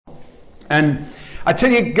And I tell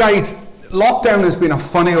you guys, lockdown has been a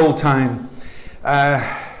funny old time.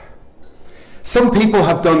 Some people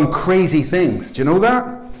have done crazy things. Do you know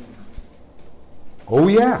that? Oh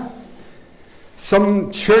yeah.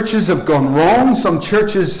 Some churches have gone wrong. Some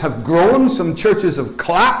churches have grown. Some churches have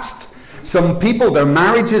collapsed. Some people, their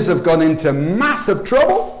marriages have gone into massive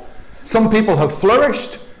trouble. Some people have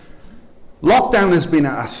flourished. Lockdown has been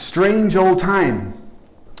a strange old time.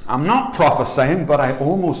 I'm not prophesying, but I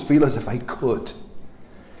almost feel as if I could.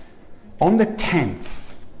 On the 10th,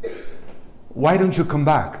 why don't you come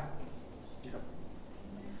back?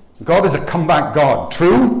 God is a comeback God.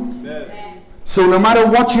 True? Amen. So no matter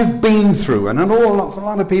what you've been through, and I know for a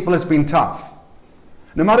lot of people it's been tough.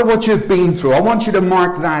 No matter what you've been through, I want you to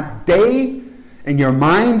mark that day in your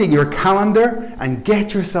mind, in your calendar, and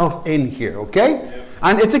get yourself in here, okay? Yep.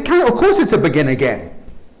 And it's of course it's a begin again.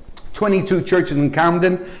 22 churches in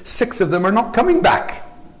Camden, 6 of them are not coming back.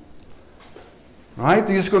 Right?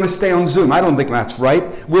 They're just going to stay on Zoom. I don't think that's right.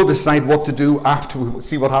 We'll decide what to do after we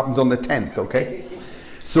see what happens on the 10th, okay?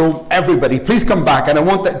 So everybody, please come back. And I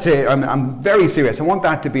want that to, I'm very serious. I want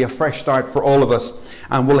that to be a fresh start for all of us.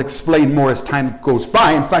 And we'll explain more as time goes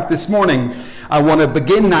by. In fact, this morning, I want to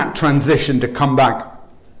begin that transition to come back.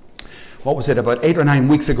 What was it, about 8 or 9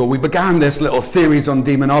 weeks ago? We began this little series on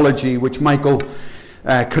demonology, which Michael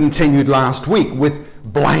continued last week with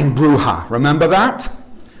blind bruja. Remember that?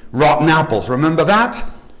 Rotten apples. Remember that?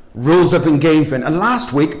 Rules of engagement. And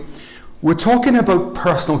last week, we're talking about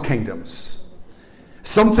personal kingdoms.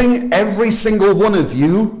 Something every single one of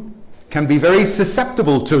you can be very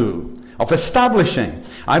susceptible to, of establishing.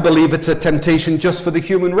 I believe it's a temptation just for the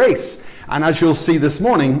human race. And as you'll see this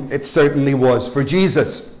morning, it certainly was for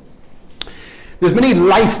Jesus. There's many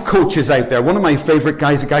life coaches out there. One of my favorite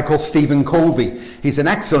guys, a guy called Stephen Covey. He's an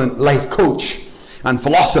excellent life coach and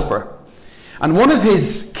philosopher. And one of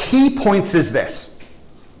his key points is this.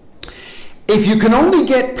 If you can only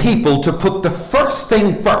get people to put the first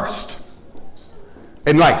thing first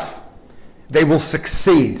in life, they will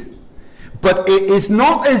succeed. But it is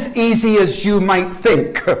not as easy as you might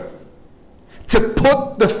think to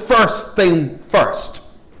put the first thing first.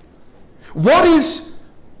 What is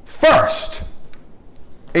first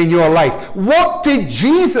in your life? What did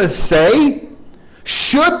Jesus say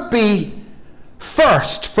should be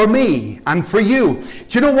first for me and for you?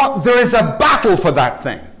 Do you know what? There is a battle for that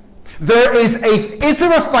thing. Is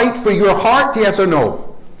there a fight for your heart? Yes or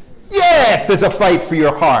no? Yes, there's a fight for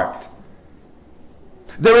your heart.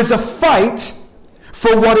 There is a fight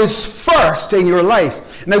for what is first in your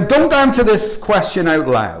life. Now, don't answer this question out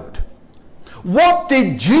loud. What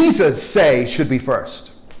did Jesus say should be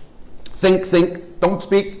first? Think, don't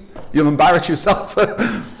speak. You'll embarrass yourself.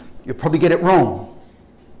 You'll probably get it wrong.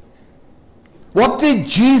 What did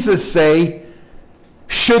Jesus say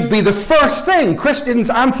should be the first thing? Christians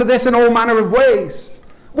answer this in all manner of ways.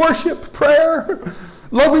 Worship, prayer,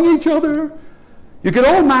 loving each other. You get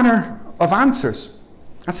all manner of answers.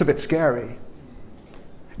 That's a bit scary.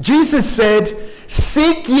 Jesus said,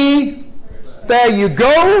 seek ye. There you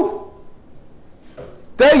go.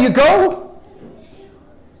 There you go.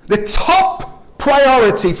 The top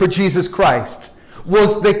priority for Jesus Christ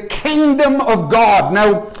was the kingdom of God.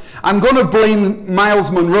 Now, I'm going to blame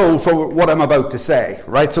Miles Monroe for what I'm about to say,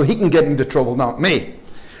 right? So he can get into trouble, not me.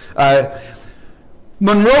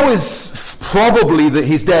 Monroe is probably,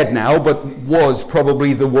 he's dead now, but was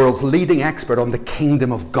probably the world's leading expert on the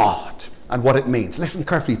kingdom of God and what it means. Listen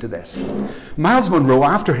carefully to this. Miles Monroe,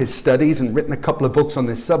 after his studies and written a couple of books on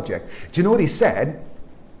this subject, do you know what he said?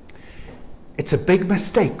 It's a big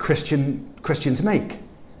mistake Christians make.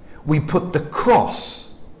 We put the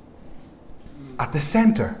cross at the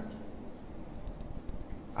center.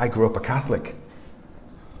 I grew up a Catholic.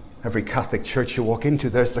 Every Catholic church you walk into,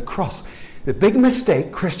 there's the cross. The big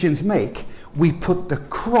mistake Christians make, we put the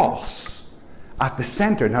cross at the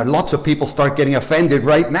center. Now, lots of people start getting offended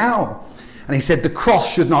right now. And he said the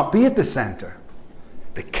cross should not be at the center.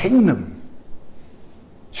 The kingdom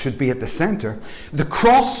should be at the center. The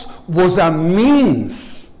cross was a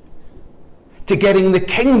means to getting the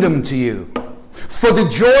kingdom to you. For the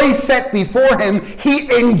joy set before him, he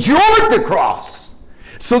endured the cross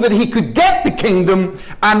so that he could get the kingdom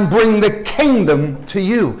and bring the kingdom to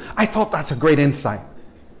you. I thought that's a great insight.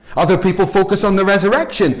 Other people focus on the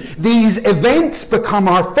resurrection. These events become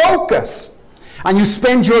our focus. And you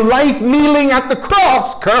spend your life kneeling at the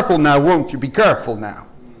cross. Careful now, won't you? Be careful now.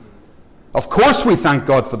 Of course we thank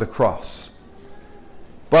God for the cross.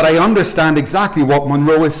 But I understand exactly what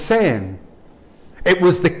Monroe is saying. It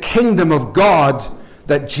was the kingdom of God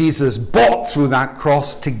that Jesus bought through that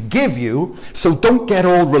cross to give you. So don't get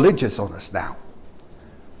all religious on us now.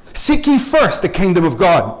 Seek ye first the kingdom of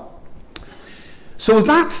God. So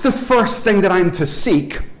that's the first thing that I'm to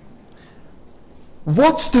seek.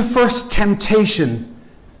 What's the first temptation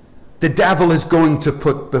the devil is going to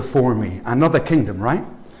put before me? Another kingdom, right?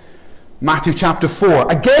 Matthew chapter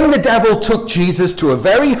 4. Again the devil took Jesus to a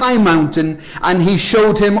very high mountain, and he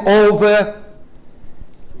showed him all the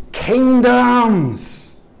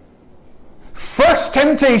kingdoms. First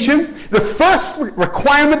temptation, the first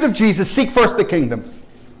requirement of Jesus, seek first the kingdom.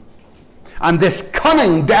 And this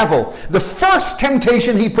cunning devil, the first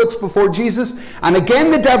temptation he puts before Jesus, and again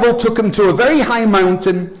the devil took him to a very high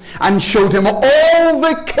mountain and showed him all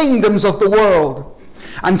the kingdoms of the world.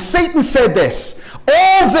 And Satan said this,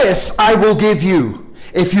 all this I will give you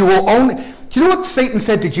if you will only... Do you know what Satan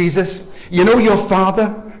said to Jesus? You know your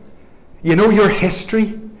father? You know your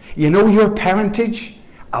history? You know your parentage?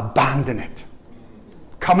 Abandon it.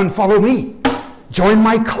 Come and follow me. Join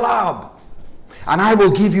my club. And I will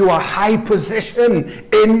give you a high position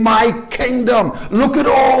in my kingdom. Look at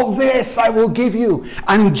all this I will give you.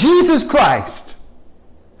 And Jesus Christ,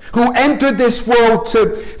 who entered this world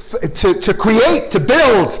to create, to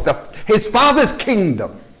build his Father's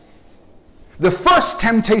kingdom, the first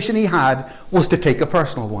temptation he had was to take a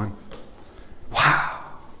personal one. Wow.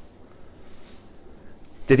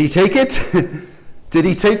 Did he take it? Did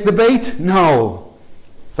he take the bait? No.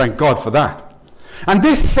 Thank God for that. And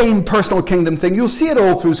this same personal kingdom thing, you'll see it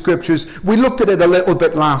all through scriptures. We looked at it a little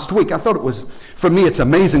bit last week. I thought it was, for me, it's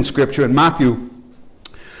amazing scripture in Matthew,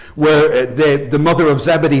 where the mother of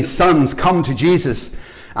Zebedee's sons come to Jesus,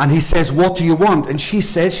 and he says, what do you want? And she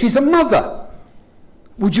says, she's a mother.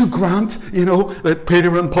 Would you grant, that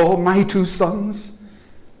Peter and Paul, my two sons,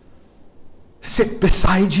 sit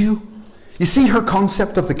beside you? You see her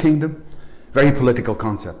concept of the kingdom? Very political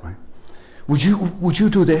concept, right? Would you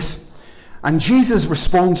do this? And Jesus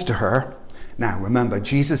responds to her. Now remember,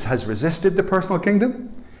 Jesus has resisted the personal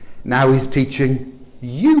kingdom. Now he's teaching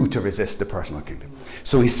you to resist the personal kingdom.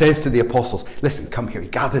 So he says to the apostles, listen, come here. He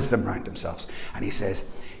gathers them round themselves. And he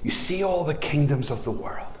says, you see all the kingdoms of the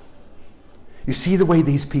world. You see the way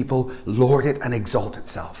these people lord it and exalt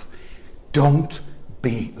itself. Don't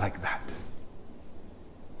be like that.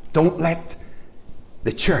 Don't let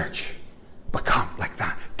the church become like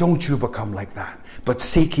that. Don't you become like that. But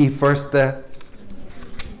seek ye first the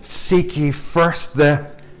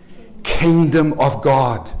kingdom of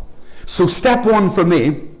God. So step one for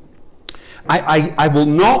me, I will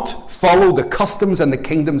not follow the customs and the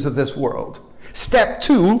kingdoms of this world. Step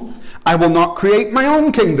two, I will not create my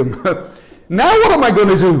own kingdom. Now what am I going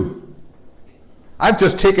to do? I've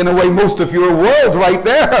just taken away most of your world right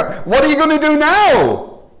there. What are you going to do now?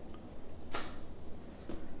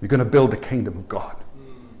 You're going to build the kingdom of God.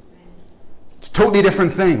 It's a totally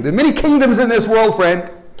different thing. There are many kingdoms in this world,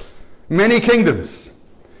 friend. Many kingdoms.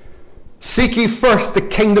 Seek ye first the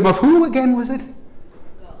kingdom of who again was it?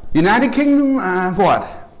 God. United Kingdom? What?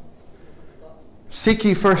 Seek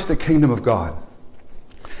ye first the kingdom of God.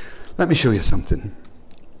 Let me show you something.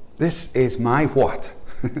 This is my what?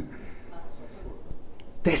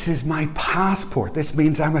 This is my passport. This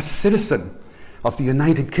means I'm a citizen of the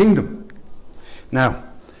United Kingdom. Now,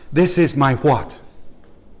 this is my what?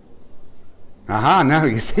 Now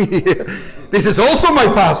you see, this is also my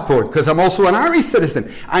passport because I'm also an Irish citizen.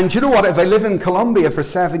 And you know what? If I live in Colombia for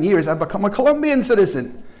 7 years, I become a Colombian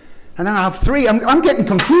citizen. And then I have 3. I'm getting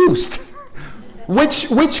confused.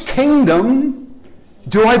 Which kingdom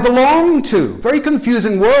do I belong to? Very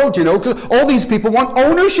confusing world, because all these people want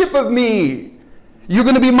ownership of me. You're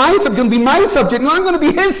going to be my subject, and I'm going to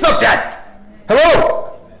be his subject.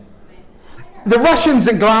 Hello? The Russians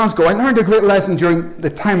in Glasgow, I learned a great lesson during the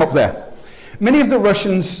time up there. Many of the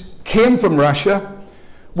Russians came from Russia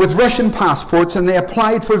with Russian passports, and they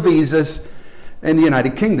applied for visas in the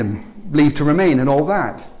United Kingdom, leave to remain and all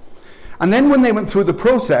that. And then when they went through the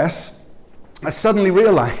process, I suddenly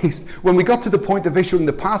realized when we got to the point of issuing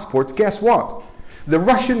the passports, guess what? The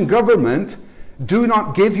Russian government do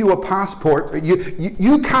not give you a passport.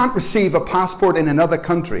 You can't receive a passport in another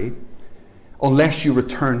country unless you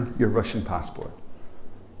return your Russian passport.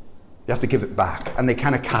 You have to give it back, and they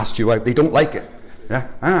kind of cast you out. They don't like it.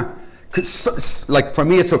 Yeah. Like for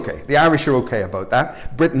me, it's okay. The Irish are okay about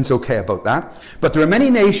that. Britain's okay about that. But there are many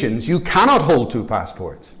nations you cannot hold 2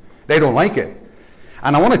 passports. They don't like it.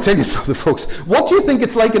 And I want to tell you something, folks. What do you think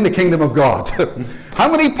it's like in the kingdom of God? How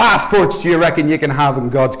many passports do you reckon you can have in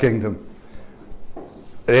God's kingdom?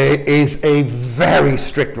 It is a very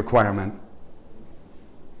strict requirement.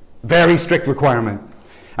 Very strict requirement.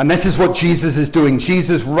 And this is what Jesus is doing.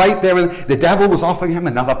 Jesus right there, the devil was offering him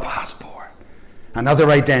another passport. another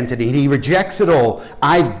identity. He rejects it all.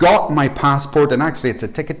 I've got my passport, and actually it's a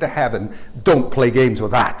ticket to heaven. Don't play games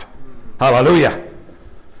with that. Hallelujah.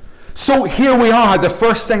 So here we are. The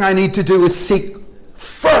first thing I need to do is seek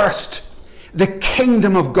first the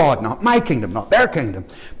kingdom of God. Not my kingdom, not their kingdom,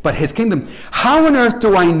 but his kingdom. How on earth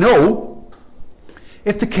do I know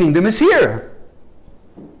if the kingdom is here?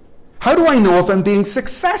 How do I know if I'm being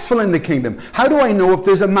successful in the kingdom? How do I know if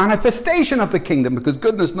there's a manifestation of the kingdom? Because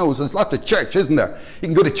goodness knows there's lots of church, isn't there? You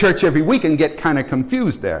can go to church every week and get kind of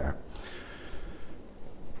confused there.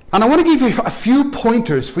 And I want to give you a few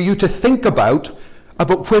pointers for you to think about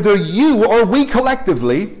whether you or we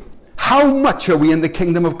collectively, how much are we in the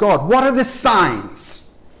kingdom of God? What are the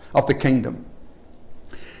signs of the kingdom?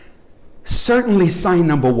 Certainly sign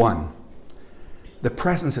number one, the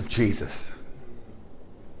presence of Jesus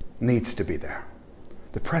needs to be there.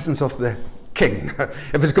 The presence of the king.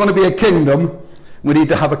 If it's going to be a kingdom, we need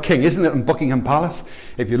to have a king. Isn't it in Buckingham Palace?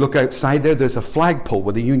 If you look outside there, there's a flagpole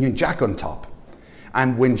with a Union Jack on top.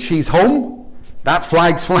 And when she's home, that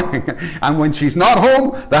flag's flying. And when she's not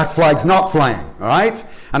home, that flag's not flying. All right?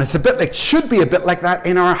 And it's should be a bit like that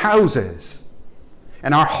in our houses,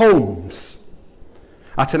 in our homes.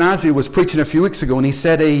 Atanasio was preaching a few weeks ago, and he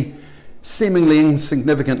said a seemingly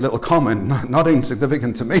insignificant little comment, not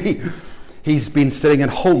insignificant to me. He's been sitting at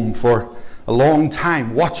home for a long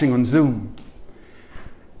time watching on Zoom.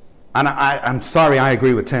 And I'm sorry, I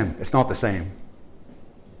agree with Tim. It's not the same.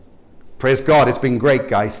 Praise God, it's been great,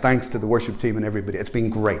 guys. Thanks to the worship team and everybody. It's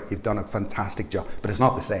been great. You've done a fantastic job. But it's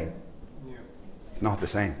not the same. Yeah. Not the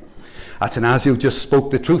same. Atanasio just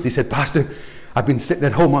spoke the truth. He said, Pastor, I've been sitting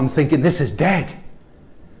at home and thinking, this is dead.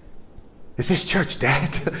 Is this church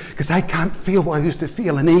dead? Because I can't feel what I used to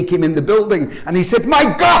feel. And then he came in the building and he said,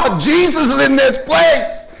 my God, Jesus is in this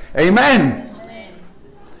place. Amen. Amen.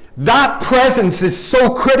 That presence is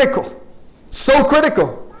so critical. So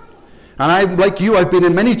critical. And I'm like you, I've been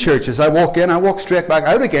in many churches. I walk in, I walk straight back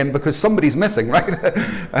out again because somebody's missing, right?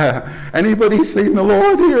 Anybody seen the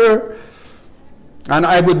Lord here? And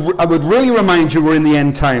I would really remind you, we're in the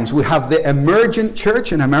end times. We have the emergent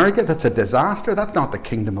church in America. That's a disaster. That's not the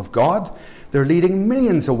kingdom of God. They're leading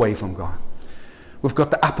millions away from God. We've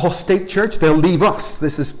got the apostate church. They'll leave us.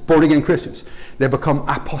 This is born again Christians. They become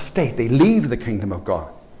apostate. They leave the kingdom of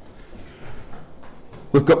God.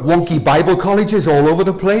 We've got wonky Bible colleges all over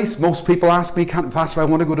the place. Most people ask me, Pastor, I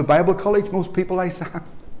want to go to Bible college. Most people I say,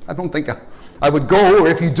 I don't think I would go. Or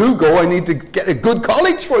if you do go, I need to get a good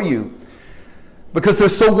college for you. Because they're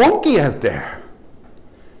so wonky out there.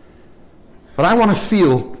 But I want to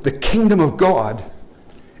feel the kingdom of God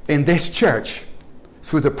in this church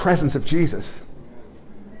through the presence of Jesus.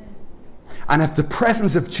 And if the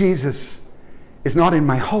presence of Jesus is not in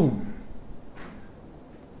my home,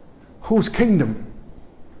 whose kingdom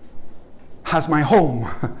has my home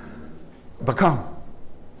become?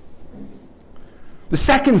 The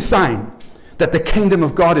second sign that the kingdom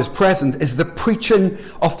of God is present is the preaching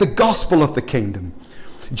of the gospel of the kingdom.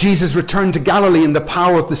 Jesus returned to Galilee in the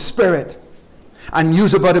power of the Spirit, and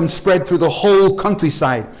news about him spread through the whole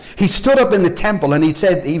countryside. He stood up in the temple and he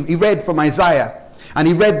said, he read from Isaiah, and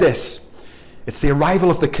he read this. It's the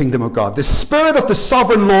arrival of the kingdom of God. The Spirit of the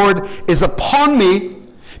sovereign Lord is upon me,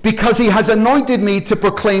 because he has anointed me to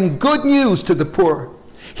proclaim good news to the poor.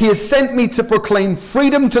 He has sent me to proclaim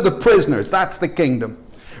freedom to the prisoners. That's the kingdom.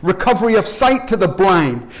 Recovery of sight to the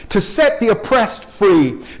blind, to set the oppressed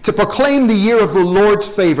free, to proclaim the year of the Lord's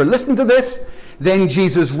favor. Listen to this. Then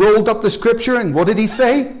Jesus rolled up the scripture, and what did he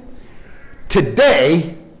say?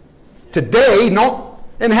 Today, not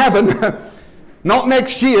in heaven, not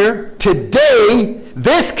next year, today,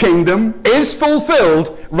 this kingdom is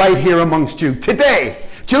fulfilled right here amongst you. Today.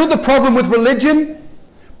 Do you know the problem with religion?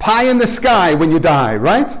 Pie in the sky when you die,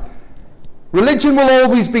 right? Religion will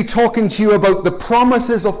always be talking to you about the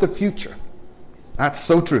promises of the future. That's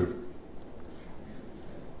so true.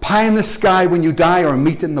 Pie in the sky when you die, or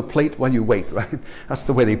meat in the plate while you wait, right? That's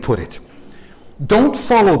the way they put it. Don't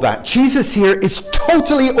follow that. Jesus here is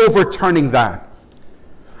totally overturning that.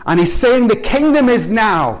 And he's saying the kingdom is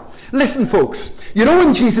now. Listen, folks. You know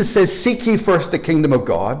when Jesus says, seek ye first the kingdom of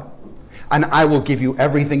God, and I will give you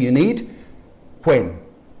everything you need? When?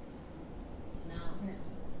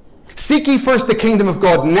 Seek ye first the kingdom of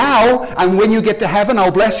God now, and when you get to heaven, I'll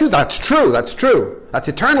bless you. That's true. That's true. That's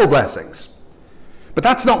eternal blessings. But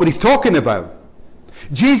that's not what he's talking about.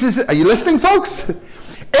 Jesus, are you listening, folks?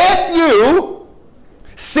 If you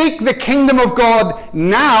seek the kingdom of God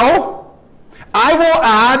now, I will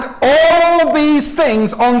add all these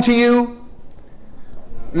things unto you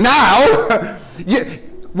now.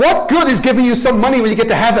 What good is giving you some money when you get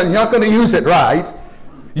to heaven? You're not going to use it, right?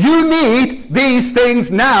 You need these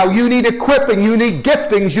things now. You need equipping. You need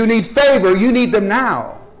giftings. You need favor. You need them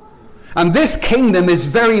now. And this kingdom is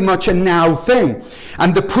very much a now thing.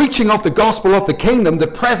 And the preaching of the gospel of the kingdom, the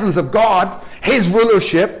presence of God, his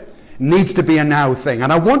rulership, needs to be a now thing.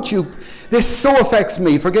 And I want you, this so affects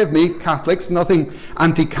me, forgive me, Catholics, nothing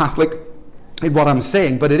anti-Catholic in what I'm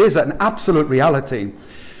saying, but it is an absolute reality.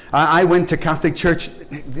 I went to Catholic church,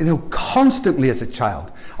 constantly as a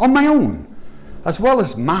child, on my own, as well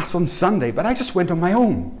as Mass on Sunday, but I just went on my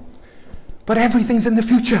own. But everything's in the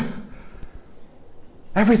future.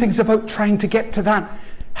 Everything's about trying to get to that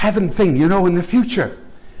heaven thing, in the future.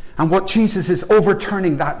 And what Jesus is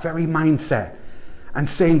overturning that very mindset and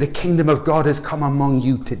saying the kingdom of God has come among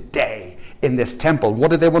you today in this temple.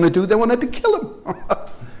 What did they want to do? They wanted to kill him.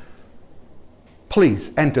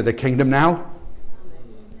 Please enter the kingdom now.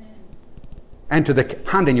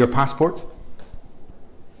 Hand in your passports.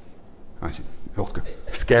 I see.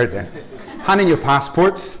 Scared then. Hand in your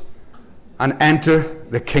passports and enter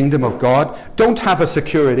the kingdom of God. Don't have a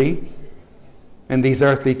security in these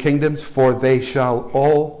earthly kingdoms, for they shall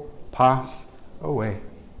all pass away.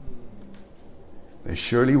 They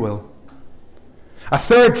surely will. A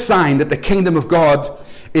third sign that the kingdom of God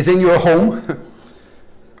is in your home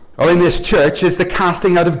or in this church is the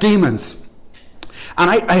casting out of demons.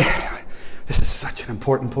 And this is such an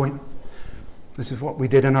important point. This is what we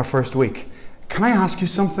did in our first week. Can I ask you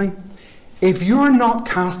something? If you're not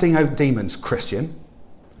casting out demons, Christian,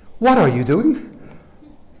 what are you doing?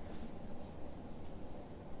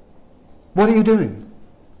 What are you doing?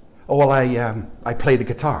 Oh, well, I play the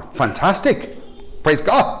guitar. Fantastic. Praise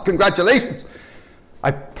God. Congratulations.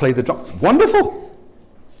 I play the drum. Wonderful.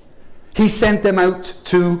 He sent them out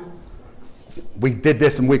we did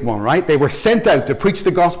this in week 1, right? They were sent out to preach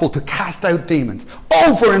the gospel, to cast out demons.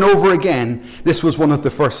 Over and over again, this was one of the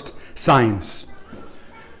first signs.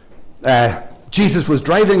 Jesus was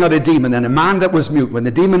driving out a demon, and a man that was mute, when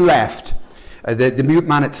the demon left, the mute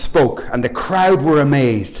man had spoke, and the crowd were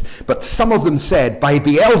amazed. But some of them said, by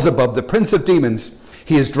Beelzebub, the prince of demons,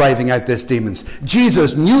 he is driving out these demons.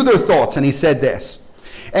 Jesus knew their thoughts, and he said this: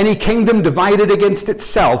 any kingdom divided against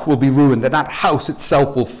itself will be ruined, and that house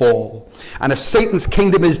itself will fall. And if Satan's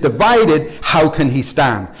kingdom is divided, how can he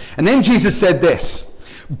stand? And then Jesus said this: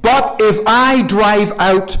 but if I drive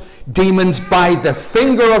out demons by the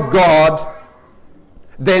finger of God,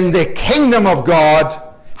 then the kingdom of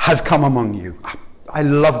God has come among you. I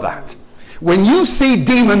love that. When you see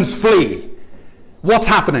demons flee, what's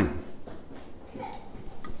happening?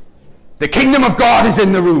 The kingdom of God is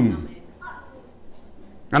in the room.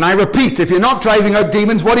 And I repeat, if you're not driving out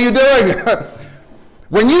demons, what are you doing?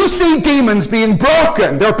 When you see demons being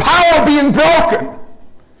broken, their power being broken,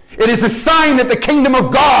 it is a sign that the kingdom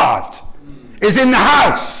of God is in the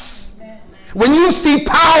house. When you see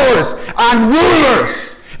powers and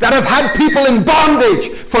rulers that have had people in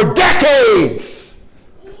bondage for decades,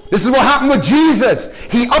 this is what happened with Jesus.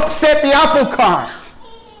 He upset the apple cart.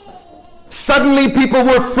 Suddenly people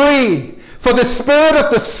were free. For the Spirit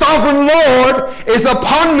of the Sovereign Lord is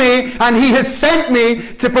upon me, and he has sent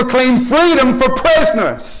me to proclaim freedom for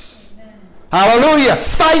prisoners. Hallelujah.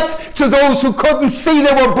 Sight to those who couldn't see,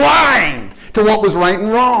 they were blind to what was right and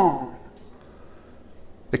wrong.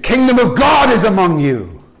 The kingdom of God is among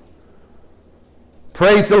you.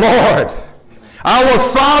 Praise the Lord. Our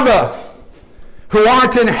Father, who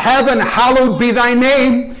art in heaven, hallowed be thy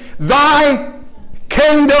name. Thy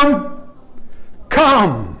kingdom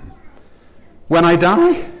come. When I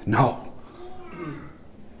die? No.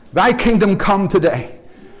 Thy kingdom come today.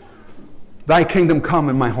 Thy kingdom come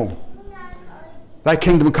in my home. Thy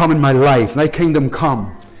kingdom come in my life. Thy kingdom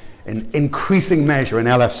come in increasing measure in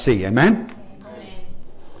LFC. Amen?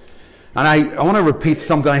 And I want to repeat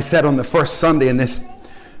something I said on the first Sunday in this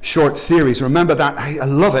short series. Remember that? I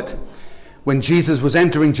love it. When Jesus was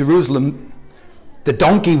entering Jerusalem, the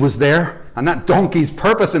donkey was there, and that donkey's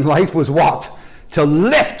purpose in life was what? To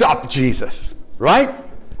lift up Jesus. Right?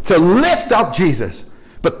 To lift up Jesus.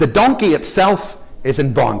 But the donkey itself is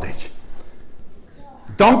in bondage.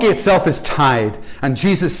 The donkey itself is tied. And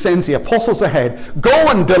Jesus sends the apostles ahead. Go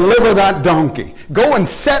and deliver that donkey. Go and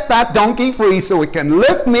set that donkey free so it can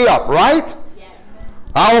lift me up. Right? Yes.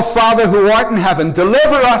 Our Father who art in heaven,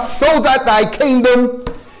 deliver us so that thy kingdom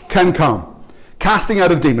can come. Casting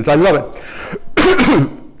out of demons. I love it.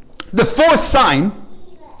 The fourth sign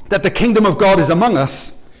that the kingdom of God is among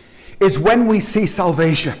us is when we see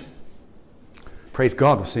salvation. Praise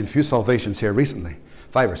God, we've seen a few salvations here recently.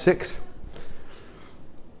 5 or 6.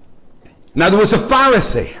 Now there was a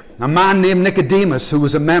Pharisee. a man named Nicodemus, who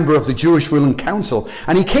was a member of the Jewish ruling council.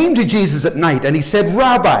 And he came to Jesus at night and he said,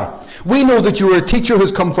 Rabbi, we know that you are a teacher who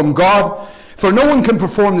has come from God, for no one can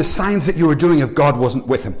perform the signs that you are doing if God wasn't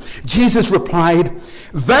with him. Jesus replied,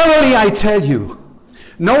 verily I tell you,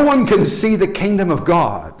 no one can see the kingdom of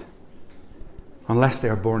God unless they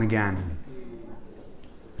are born again.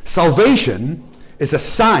 Salvation is a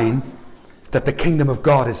sign that the kingdom of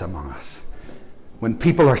God is among us. When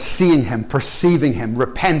people are seeing him, perceiving him,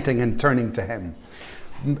 repenting and turning to him.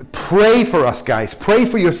 Pray for us, guys. Pray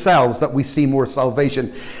for yourselves that we see more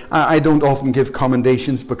salvation. I don't often give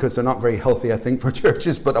commendations because they're not very healthy, I think, for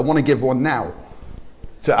churches, but I want to give one now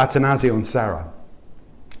to Atanasio and Sarah.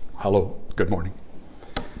 Hello, good morning.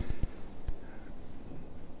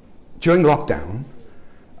 During lockdown,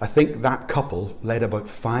 I think that couple led about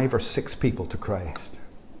 5 or 6 people to Christ.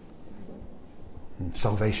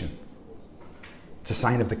 Salvation. It's a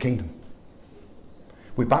sign of the kingdom.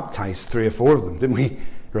 We baptized 3 or 4 of them, didn't we?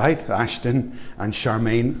 Right? Ashton and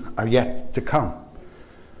Charmaine are yet to come.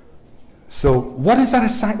 So what is that a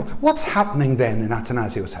sign? What's happening then in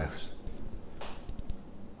Atanasio's house?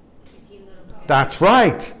 That's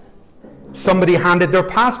right. Somebody handed their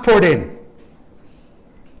passport in.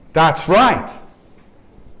 That's right.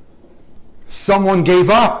 Someone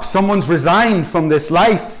gave up. Someone's resigned from this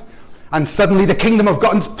life. And suddenly the kingdom of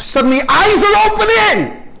God, and suddenly eyes are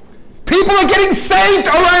opening. People are getting saved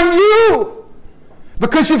around you.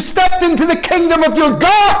 Because you've stepped into the kingdom of your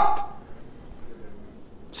God.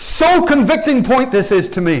 So convicting point this is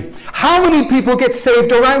to me. How many people get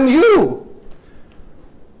saved around you?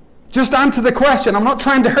 Just answer the question. I'm not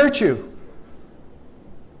trying to hurt you.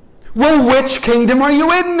 Well, which kingdom are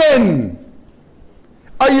you in then?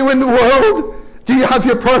 Are you in the world? Do you have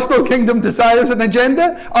your personal kingdom desires and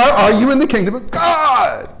agenda? Or are you in the kingdom of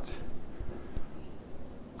God?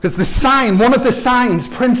 Because the sign, one of the signs,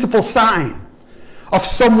 principal sign of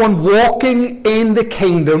someone walking in the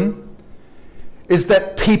kingdom is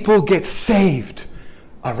that people get saved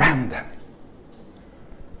around them.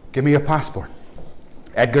 Give me your passport.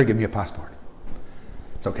 Edgar, give me your passport.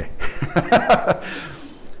 It's okay.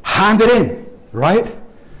 Hand it in, right?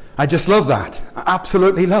 I just love that. I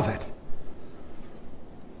absolutely love it.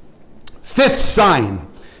 5th sign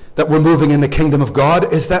that we're moving in the kingdom of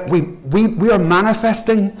God is that we are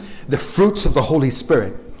manifesting the fruits of the Holy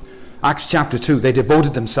Spirit. Acts chapter 2, they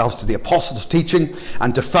devoted themselves to the apostles' teaching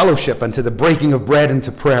and to fellowship and to the breaking of bread and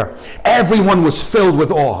to prayer. Everyone was filled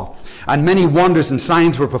with awe, and many wonders and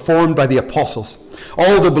signs were performed by the apostles.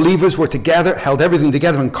 All the believers were together, held everything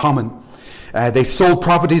together in common. They sold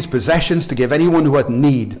properties, possessions to give anyone who had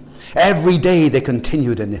need. Every day they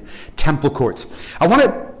continued in the temple courts. I want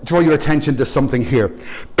to draw your attention to something here.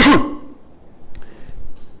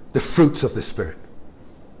 The fruits of the Spirit.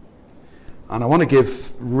 And I want to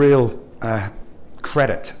give real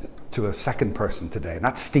credit to a second person today, and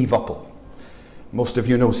that's Steve Uppel. Most of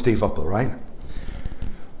you know Steve Uppel, right?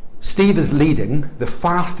 Steve is leading the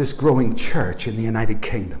fastest growing church in the United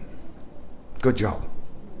Kingdom. Good job.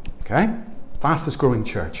 Okay? Fastest growing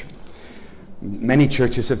church. Many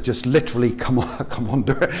churches have just literally come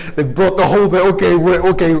under. They've brought the whole thing. Okay,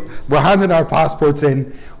 we're handing our passports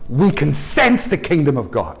in. We can sense the kingdom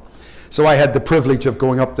of God. So I had the privilege of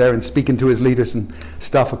going up there and speaking to his leaders and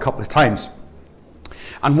stuff a couple of times.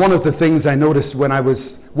 And one of the things I noticed when I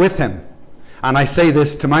was with him, and I say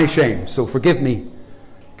this to my shame, so forgive me,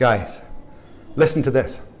 guys, listen to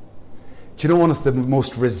this. Do you know one of the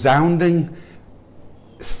most resounding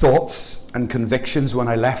thoughts and convictions when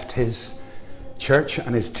I left his church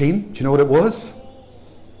and his team? Do you know what it was?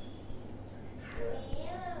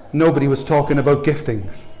 Nobody was talking about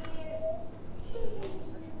giftings.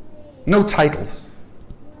 No titles.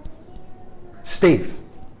 Steve.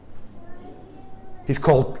 He's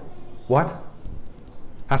called what?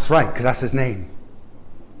 That's right, because that's his name.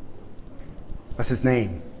 That's his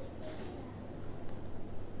name.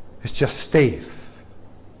 It's just Steve.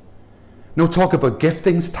 No talk about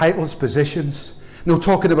giftings, titles, positions. No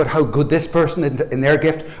talking about how good this person in their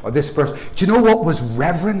gift or this person. Do you know what was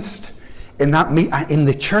reverenced in that in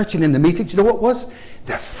the church and in the meeting? Do you know what was?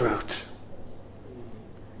 The fruit.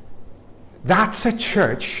 That's a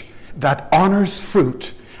church that honors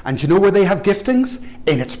fruit. And do you know where they have giftings?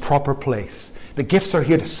 In its proper place. The gifts are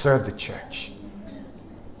here to serve the church.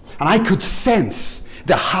 And I could sense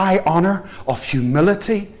the high honor of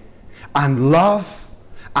humility and love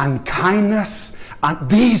and kindness. And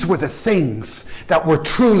these were the things that were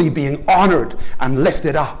truly being honored and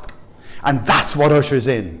lifted up. And that's what ushers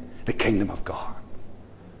in the kingdom of God.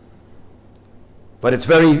 But it's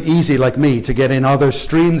very easy, like me, to get in other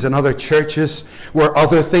streams and other churches where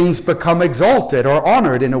other things become exalted or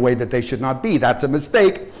honored in a way that they should not be. That's a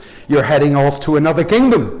mistake. You're heading off to another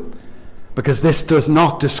kingdom, because this does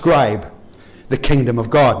not describe the kingdom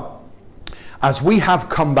of God. As we have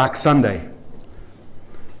Comeback Sunday,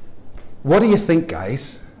 what do you think,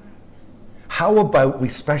 guys? How about we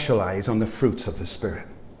specialize on the fruits of the Spirit?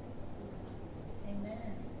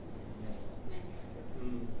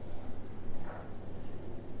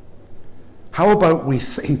 How about we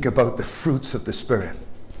think about the fruits of the Spirit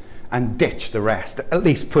and ditch the rest? At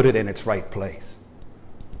least put it in its right place.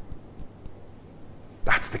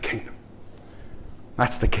 That's the kingdom.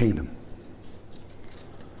 That's the kingdom.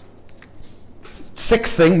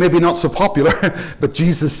 Sixth thing, maybe not so popular, but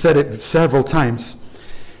Jesus said it several times.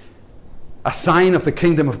 A sign of the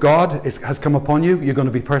kingdom of God has come upon you. You're going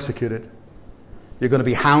to be persecuted. You're going to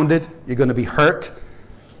be hounded. You're going to be hurt.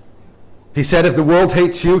 He said, if the world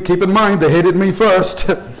hates you, keep in mind they hated me first.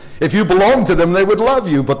 If you belong to them, they would love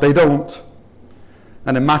you, but they don't.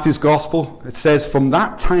 And in Matthew's gospel, it says, from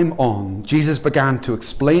that time on, Jesus began to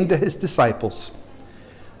explain to his disciples,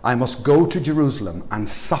 I must go to Jerusalem and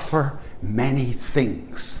suffer many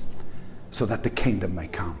things so that the kingdom may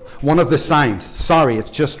come. One of the signs, sorry, it's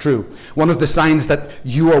just true. One of the signs that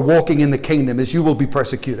you are walking in the kingdom is you will be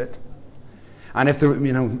persecuted. And if there,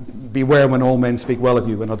 beware when all men speak well of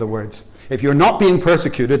you, in other words. If you're not being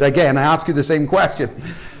persecuted, again, I ask you the same question.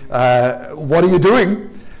 What are you doing?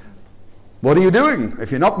 What are you doing? If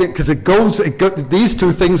you're not being, because these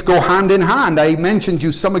two things go hand in hand. I mentioned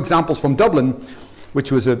you some examples from Dublin, which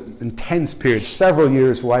was an intense period, several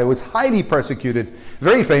years where I was highly persecuted,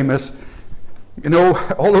 very famous,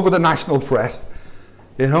 all over the national press,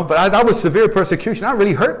 but that was severe persecution. That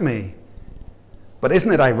really hurt me. But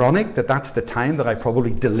isn't it ironic that that's the time that I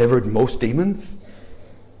probably delivered most demons?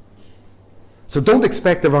 So don't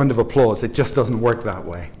expect a round of applause. It just doesn't work that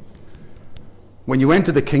way. When you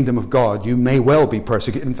enter the kingdom of God, you may well be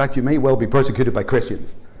persecuted. In fact, you may well be persecuted by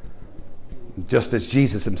Christians, just as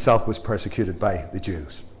Jesus himself was persecuted by the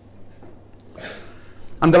Jews.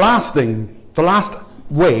 And the last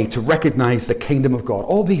way to recognize the kingdom of God,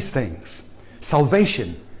 all these things,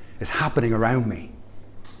 salvation is happening around me.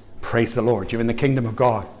 Praise the Lord, you're in the kingdom of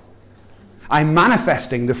God. I'm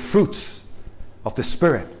manifesting the fruits of the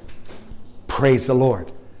Spirit. Praise the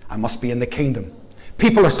Lord, I must be in the kingdom.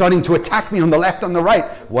 People are starting to attack me on the left and the right.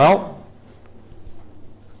 Well,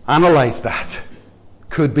 analyze that.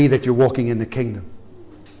 Could be that you're walking in the kingdom.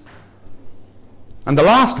 And the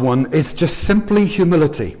last one is just simply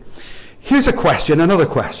humility. Here's a question, another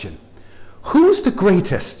question. Who's the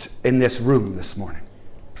greatest in this room this morning?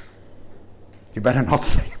 You better not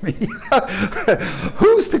say me.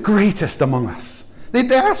 Who's the greatest among us? They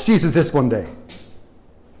asked Jesus this one day.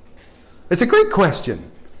 It's a great question.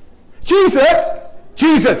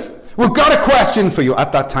 Jesus, we've got a question for you.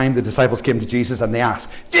 At that time, the disciples came to Jesus and they asked,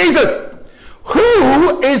 Jesus,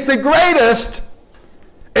 who is the greatest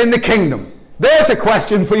in the kingdom? There's a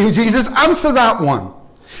question for you, Jesus. Answer that one.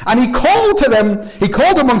 And he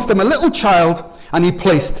called amongst them a little child, and he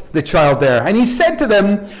placed the child there. And he said to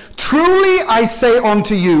them, truly I say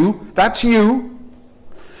unto you, that's you,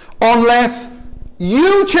 unless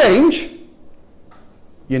you change,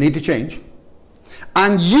 you need to change,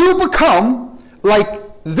 and you become like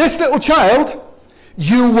this little child,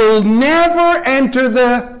 you will never enter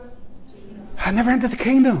the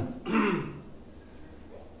kingdom.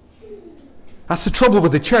 That's the trouble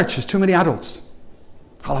with the church. There's too many adults.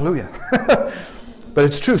 Hallelujah. But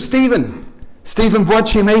it's true. Stephen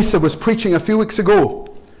Boachi Mesa was preaching a few weeks ago.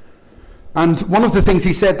 And one of the things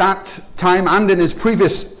he said that time and in his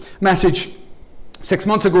previous message 6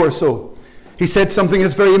 months ago or so, he said something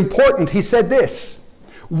that's very important. He said this: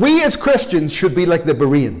 we as Christians should be like the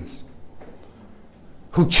Bereans,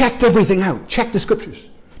 who checked everything out, checked the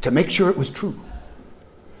scriptures to make sure it was true.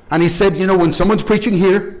 And he said, when someone's preaching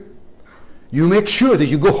here, you make sure that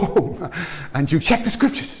you go home and you check the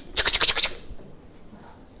scriptures.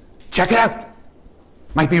 Check it out.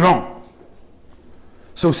 Might be wrong.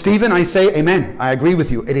 So Stephen, I say amen. I agree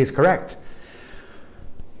with you. It is correct.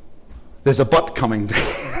 There's a but coming.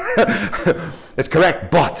 It's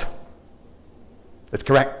correct, but. It's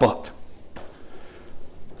correct, but.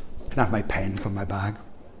 Can I have my pen from my bag?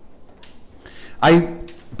 I've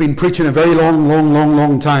been preaching a very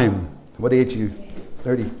long time. What age are you?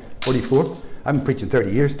 30? 44? I've been preaching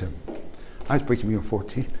 30 years, Tim. I was preaching when you were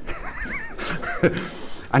 14.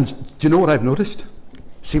 And do you know what I've noticed?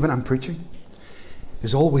 See, when I'm preaching,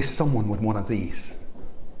 there's always someone with one of these,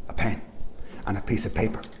 a pen and a piece of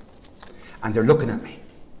paper. And they're looking at me.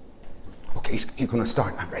 Okay, he's going to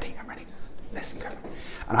start. I'm ready. Listen, Carol.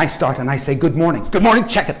 And I start and I say, good morning. Good morning,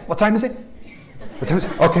 check it. What time is it? What time is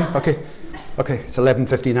it? Okay, it's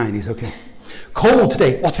 11:59, he's okay. Cold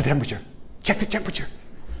today, what's the temperature? Check the temperature.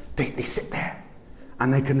 They sit there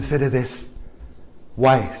and they consider this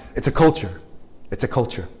wise. It's a culture. It's a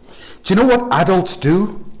culture. Do you know what adults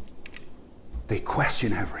do? They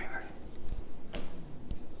question everything.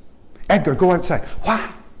 Edgar, go outside.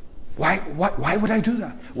 Why? Why would I do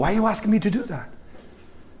that? Why are you asking me to do that?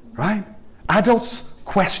 Right? Adults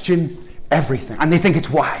question everything and they think it's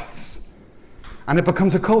wise. And it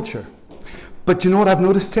becomes a culture. But you know what I've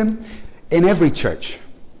noticed, Tim? In every church,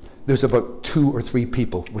 there's about 2 or 3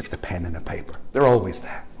 people with the pen and the paper. They're always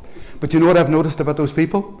there. But you know what I've noticed about those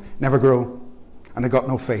people? Never grow. And they've got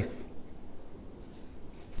no faith.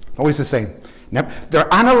 Always the same.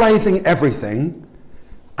 They're analyzing everything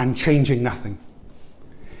and changing nothing.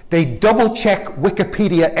 They double check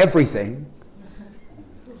Wikipedia everything,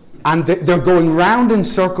 and they're going round in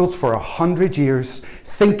circles for 100 years,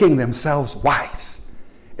 thinking themselves wise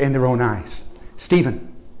in their own eyes.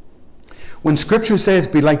 Stephen, when Scripture says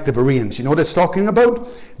be like the Bereans, you know what it's talking about?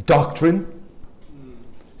 Doctrine,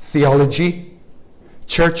 theology,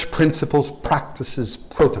 church principles, practices,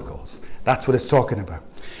 protocols. That's what it's talking about.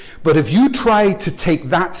 But if you try to take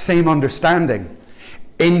that same understanding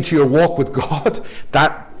into your walk with God,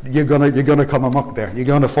 that you're gonna come amok there. You're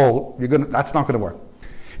gonna fall. That's not gonna work.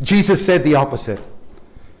 Jesus said the opposite.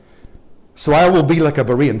 So I will be like a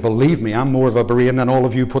Berean. Believe me, I'm more of a Berean than all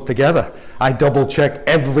of you put together. I double check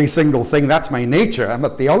every single thing. That's my nature. I'm a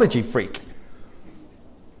theology freak.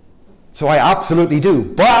 So I absolutely do.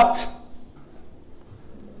 But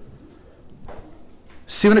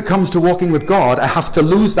see, when it comes to walking with God, I have to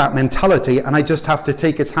lose that mentality and I just have to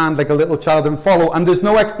take his hand like a little child and follow. And there's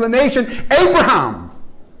no explanation. Abraham,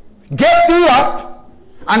 get thee up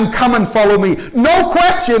and come and follow me. No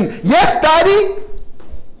question. Yes, Daddy.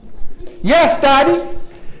 Yes, Daddy.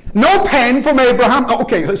 No pen from Abraham.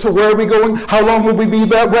 Okay, so where are we going? How long will we be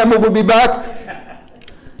back? When will we be back?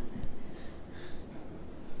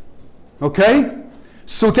 Okay?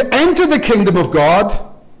 So to enter the kingdom of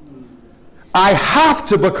God, I have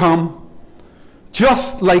to become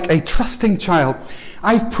just like a trusting child.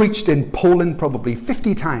 I've preached in Poland probably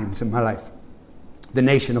 50 times in my life. The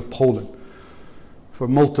nation of Poland. For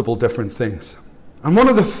multiple different things. And one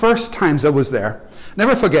of the first times I was there,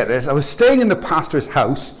 never forget this, I was staying in the pastor's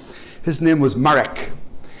house. His name was Marek.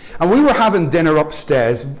 And we were having dinner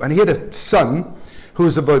upstairs, and he had a son who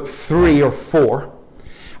was about 3 or 4.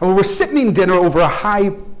 And we were sitting in dinner over a high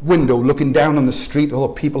window looking down on the street, all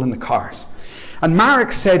the people in the cars. And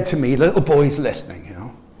Marek said to me, the little boy's listening, you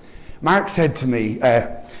know. Marek said to me,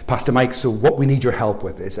 Pastor Mike, so what we need your help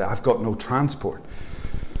with is I've got no transport.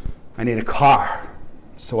 I need a car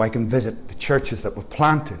so I can visit the churches that we've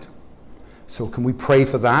planted. So can we pray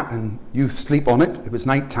for that? And you sleep on it. It was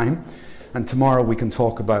night time. And tomorrow we can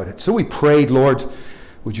talk about it. So we prayed, Lord,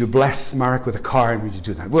 would you bless Marek with a car? And would you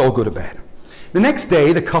do that? We'll all go to bed. The next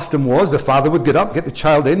day, the custom was the father would get up, get the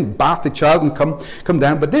child in, bath the child and come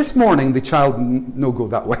down. But this morning, the child, no go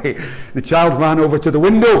that way. The child ran over to the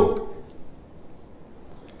window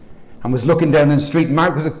and was looking down the street. And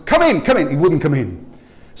Marek was like, come in. He wouldn't come in.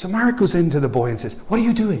 So Marek goes into the boy and says, what are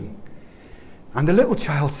you doing? And the little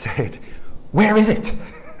child said, where is it?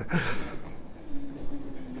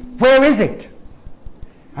 Where is it?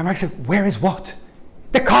 And Marek said, where is what?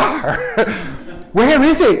 The car. Where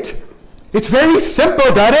is it? It's very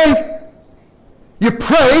simple, Daddy. You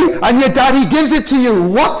pray and your daddy gives it to you.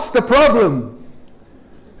 What's the problem?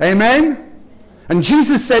 Amen? And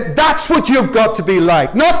Jesus said, that's what you've got to be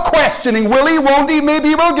like. Not questioning, will he, won't he, maybe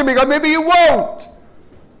he will give me God, maybe he won't.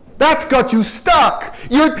 That's got you stuck.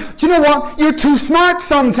 Do you know what? You're too smart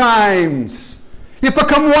sometimes. You've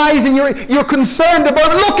become wise and you're concerned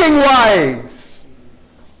about looking wise.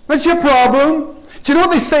 That's your problem. Do you know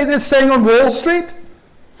what they're saying on Wall Street?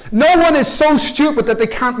 No one is so stupid that they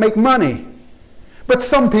can't make money. But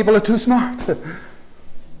some people are too smart.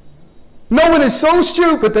 No one is so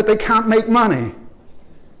stupid that they can't make money.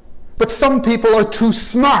 But some people are too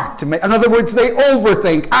smart to make. In other words, they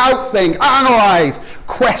overthink, outthink, analyze,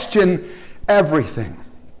 question everything.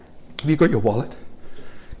 Have you got your wallet?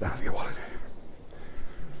 I have your wallet.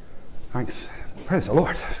 Thanks. Praise the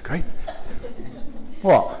Lord. That's great.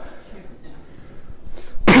 What?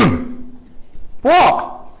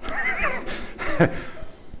 What?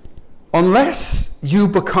 Unless you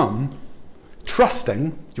become trusting.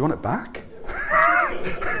 Do you want it back?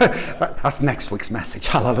 That's next week's message.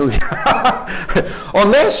 Hallelujah.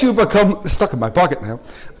 Unless you become, it's stuck in my pocket now.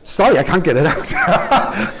 Sorry, I can't get it out.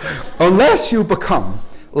 Unless you become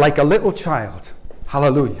like a little child.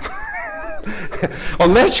 Hallelujah.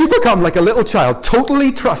 Unless you become like a little child,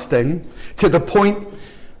 totally trusting to the point,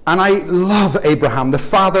 and I love Abraham, the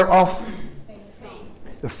father of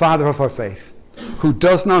our faith, who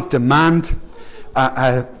does not demand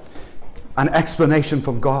an explanation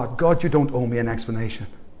from God. God, you don't owe me an explanation.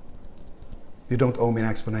 You don't owe me an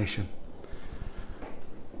explanation.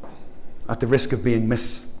 At the risk of being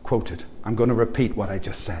misquoted, I'm going to repeat what I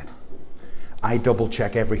just said. I double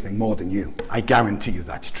check everything more than you. I guarantee you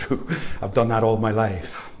that's true. I've done that all my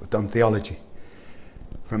life. I've done theology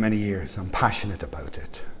for many years. I'm passionate about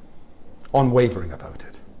it, unwavering about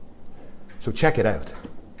it. So check it out.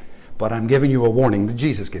 But I'm giving you a warning that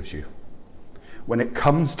Jesus gives you. When it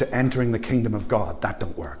comes to entering the kingdom of God, that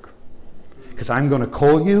don't work. Because I'm going to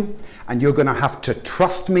call you, and you're going to have to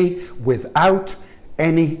trust me without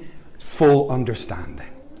any full understanding.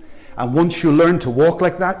 And once you learn to walk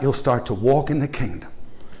like that, you'll start to walk in the kingdom.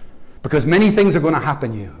 Because many things are going to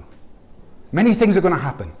happen to you. Many things are going to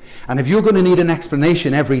happen. And if you're going to need an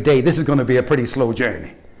explanation every day, this is going to be a pretty slow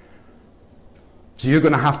journey. So you're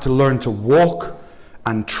going to have to learn to walk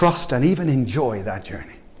and trust and even enjoy that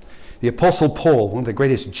journey. The Apostle Paul, one of the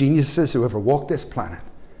greatest geniuses who ever walked this planet,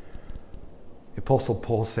 the Apostle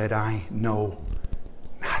Paul said, I know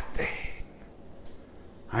nothing.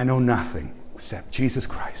 I know nothing except Jesus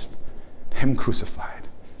Christ, him crucified,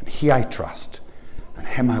 and he I trust, and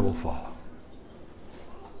him I will follow.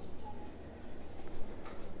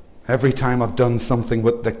 Every time I've done something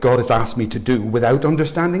that God has asked me to do without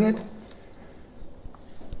understanding it,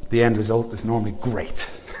 the end result is normally great.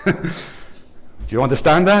 Do you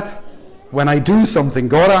understand that? When I do something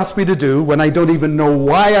God asks me to do, when I don't even know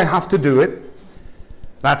why I have to do it,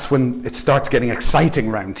 that's when it starts getting exciting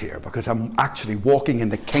around here, because I'm actually walking in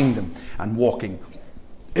the kingdom and walking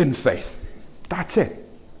in faith. That's it.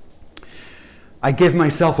 I give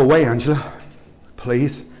myself away, Angela.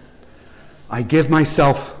 Please. I give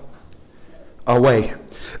myself away.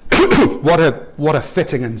 What a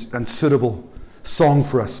fitting and suitable song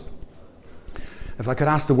for us. If I could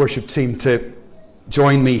ask the worship team to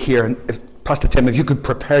join me here, and Pastor Tim, if you could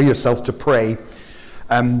prepare yourself to pray.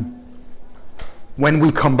 When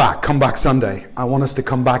we come back Sunday, I want us to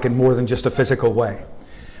come back in more than just a physical way.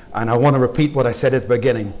 And I want to repeat what I said at the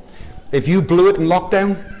beginning. If you blew it in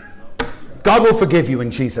lockdown, God will forgive you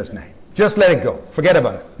in Jesus' name. Just let it go. Forget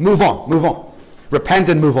about it. Move on. Repent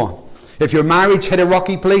and move on. If your marriage hit a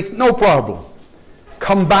rocky place, no problem.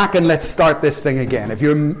 Come back and let's start this thing again. If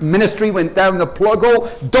your ministry went down the plug hole,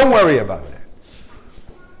 don't worry about it.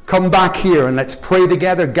 Come back here and let's pray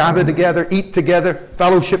together, gather together, eat together,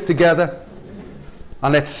 fellowship together.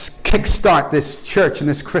 And let's kickstart this church and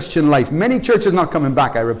this Christian life. Many churches not coming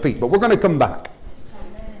back, I repeat, but we're going to come back.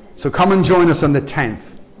 So come and join us on the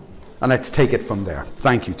 10th. And let's take it from there.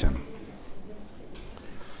 Thank you, Tim.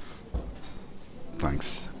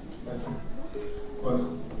 Thanks.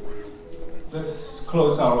 Well, let's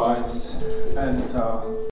close our eyes and